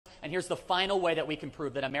And here's the final way that we can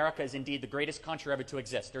prove that America is indeed the greatest country ever to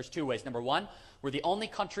exist. There's two ways. Number one, we're the only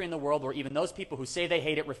country in the world where even those people who say they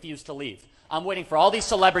hate it refuse to leave. I'm waiting for all these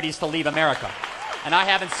celebrities to leave America, and I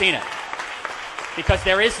haven't seen it. Because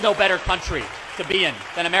there is no better country to be in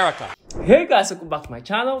than America. Hey guys, welcome back to my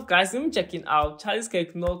channel. Guys, I'm checking out Charlie's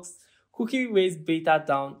Cake knocks Cookie Ray's beta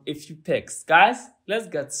down a few pegs. Guys, let's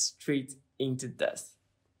get straight into this.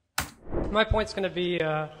 My point's going to be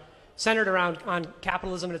centered around on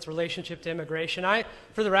capitalism and its relationship to immigration. I,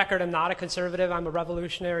 for the record, am not a conservative. I'm a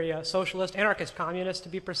revolutionary socialist, anarchist communist to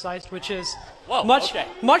be precise, which is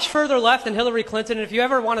much further left than Hillary Clinton. And if you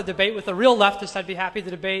ever want to debate with a real leftist, I'd be happy to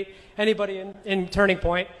debate anybody in Turning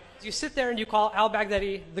Point. You sit there and you call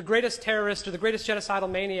al-Baghdadi the greatest terrorist or the greatest genocidal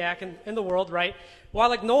maniac in the world, right?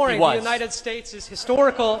 While ignoring the United States'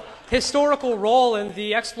 historical role in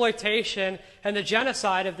the exploitation and the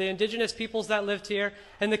genocide of the indigenous peoples that lived here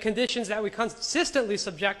and the conditions that we consistently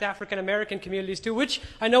subject African American communities to, which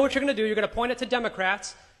I know what you're going to do. You're going to point it to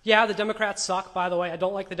Democrats. Yeah, the Democrats suck, by the way. I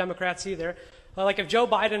don't like the Democrats either. Like if Joe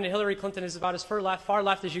Biden and Hillary Clinton is about as far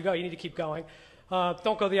left as you go, you need to keep going.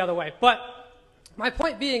 Don't go the other way. But my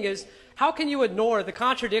point being is, how can you ignore the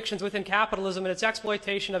contradictions within capitalism and its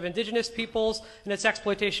exploitation of indigenous peoples, and its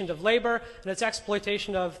exploitation of labor, and its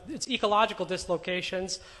exploitation of its ecological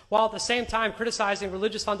dislocations, while at the same time criticizing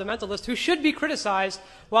religious fundamentalists who should be criticized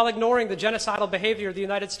while ignoring the genocidal behavior of the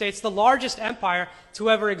United States, the largest empire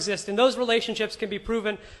to ever exist? And those relationships can be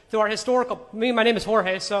proven through our historical, my name is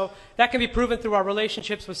Jorge, so that can be proven through our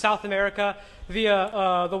relationships with South America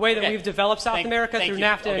via the way that we've developed South America through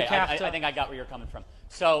NAFTA and CAFTA. I think I got where you're coming from.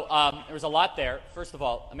 So there was a lot there. First of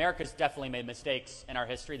all, America's definitely made mistakes in our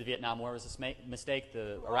history. The Vietnam War was a mistake.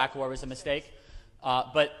 The Iraq War was a mistake.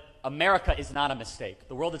 But America is not a mistake.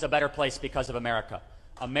 The world is a better place because of America.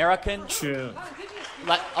 Allow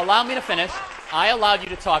me to finish. I allowed you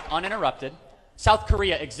to talk uninterrupted. South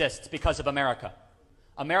Korea exists because of America.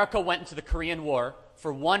 America went into the Korean War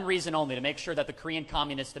for one reason only, to make sure that the Korean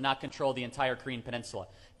communists did not control the entire Korean peninsula.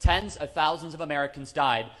 Tens of thousands of Americans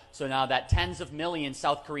died, so now that tens of millions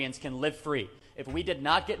South Koreans can live free. If we did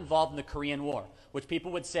not get involved in the Korean War, which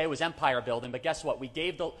people would say was empire building, but guess what? We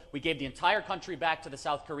gave the entire country back to the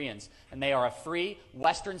South Koreans, and they are a free,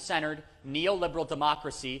 Western-centered, neoliberal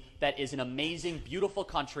democracy that is an amazing, beautiful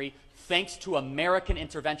country thanks to American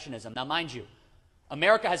interventionism. Now, mind you,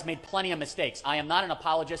 America has made plenty of mistakes. I am not an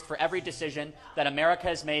apologist for every decision that America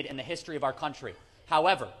has made in the history of our country.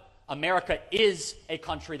 However, America is a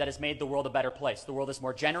country that has made the world a better place. The world is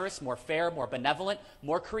more generous, more fair, more benevolent,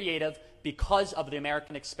 more creative because of the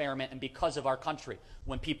American experiment and because of our country.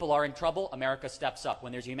 When people are in trouble, America steps up.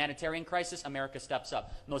 When there's a humanitarian crisis, America steps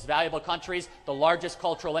up. Most valuable countries, the largest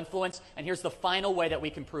cultural influence. And here's the final way that we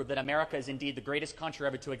can prove that America is indeed the greatest country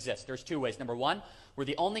ever to exist. There's two ways. Number one, we're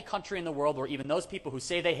the only country in the world where even those people who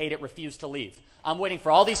say they hate it refuse to leave. I'm waiting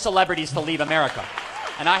for all these celebrities to leave America,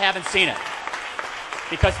 and I haven't seen it.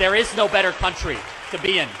 Because there is no better country to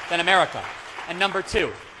be in than America. And number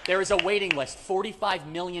two, there is a waiting list, 45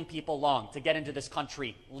 million people long, to get into this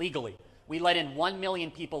country legally. We let in 1 million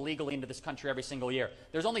people legally into this country every single year.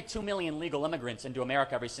 There's only 2 million legal immigrants into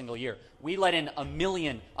America every single year. We let in 1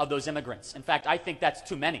 million of those immigrants. In fact, I think that's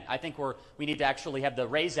too many. I think we need to actually have the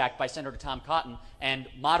RAISE Act by Senator Tom Cotton and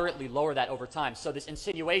moderately lower that over time. So this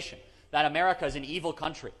insinuation that America is an evil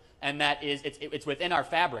country and that it's within our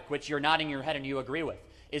fabric, which you're nodding your head and you agree with,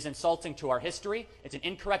 is insulting to our history. It's an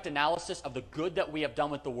incorrect analysis of the good that we have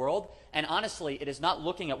done with the world. And honestly, it is not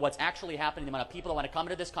looking at what's actually happening, the amount of people that want to come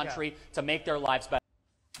into this country to make their lives better.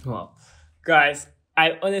 Well, guys,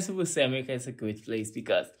 I honestly would say America is a great place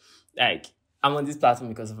because, like, I'm on this platform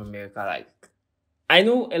because of America. Like, I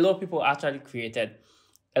know a lot of people actually created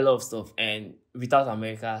a lot of stuff, and without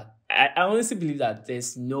America, I honestly believe that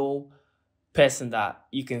there's no person that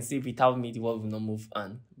you can say without me the world will not move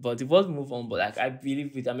on. But the world will move on, but like I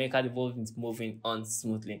believe with America the world is moving on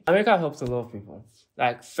smoothly. America helps a lot of people.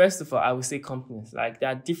 Like, first of all, I would say companies. Like, there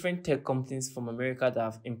are different tech companies from America that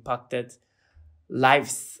have impacted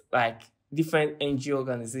lives, like different NGO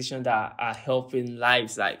organizations that are helping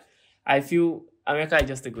lives. Like, I feel America is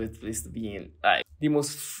just a great place to be in. Like, the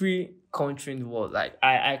most free country in the world. Like,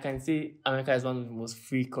 I can say America is one of the most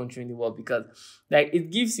free countries in the world because, like,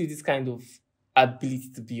 it gives you this kind of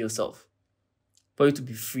ability to be yourself, for you to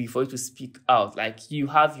be free, for you to speak out. Like, you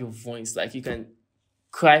have your voice. Like, you can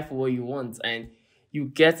cry for what you want and you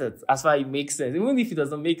get it as far as it makes sense, even if it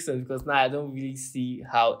doesn't make sense, because now I don't really see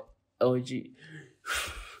how LG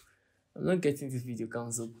I'm not getting this video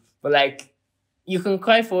cancelled, but like, you can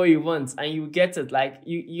cry for what you want and you get it. Like,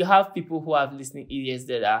 you have people who have listening ears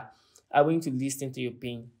that are willing to listen to your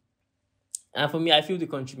pain And for me, I feel the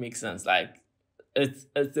country makes sense. Like it's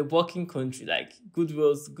a working country, like good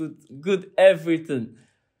roads, good everything.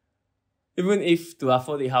 Even if to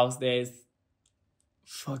afford a house there is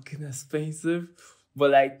fucking expensive,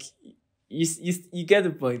 but like you get the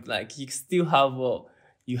point. Like you still have what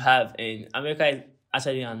you have, and America is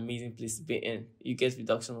actually an amazing place to be in. You get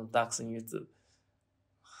reduction on tax on YouTube.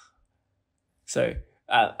 Sorry,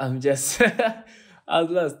 I'm just I was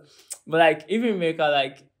lost. But like even America,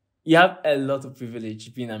 like you have a lot of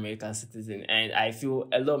privilege being an American citizen, and I feel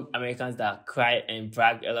a lot of Americans that cry and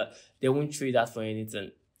brag a lot, they won't trade that for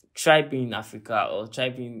anything. Try being in Africa or try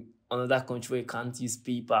being another country where you can't use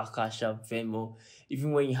PayPal, Cash App, Venmo,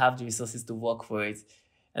 even when you have the resources to work for it.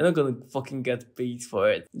 You're not gonna fucking get paid for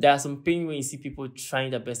it. There are some pain when you see people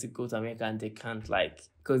trying their best to go to America and they can't, like,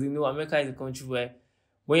 because you know America is a country where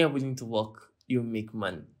when you're willing to work, you make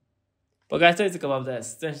money. But guys, what do you think about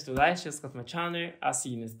this? Don't forget to like, share, subscribe to my channel. I'll see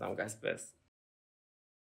you next time, guys. Best.